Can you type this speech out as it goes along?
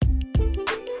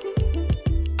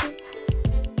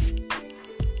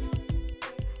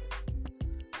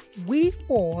We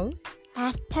all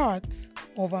have parts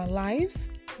of our lives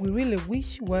we really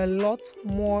wish were a lot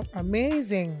more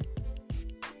amazing.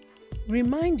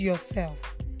 Remind yourself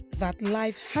that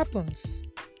life happens.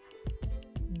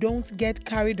 Don't get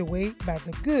carried away by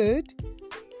the good.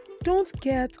 Don't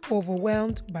get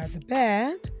overwhelmed by the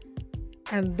bad.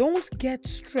 And don't get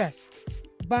stressed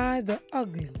by the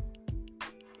ugly.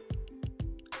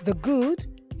 The good,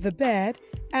 the bad,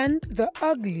 and the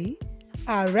ugly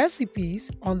are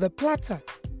recipes on the platter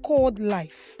called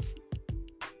life.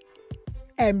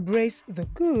 Embrace the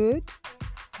good,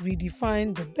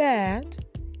 redefine the bad,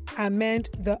 amend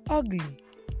the ugly.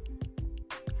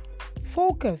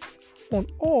 Focus on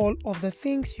all of the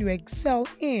things you excel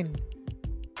in.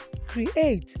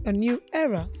 Create a new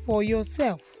era for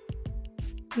yourself.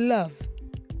 Love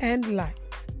and light.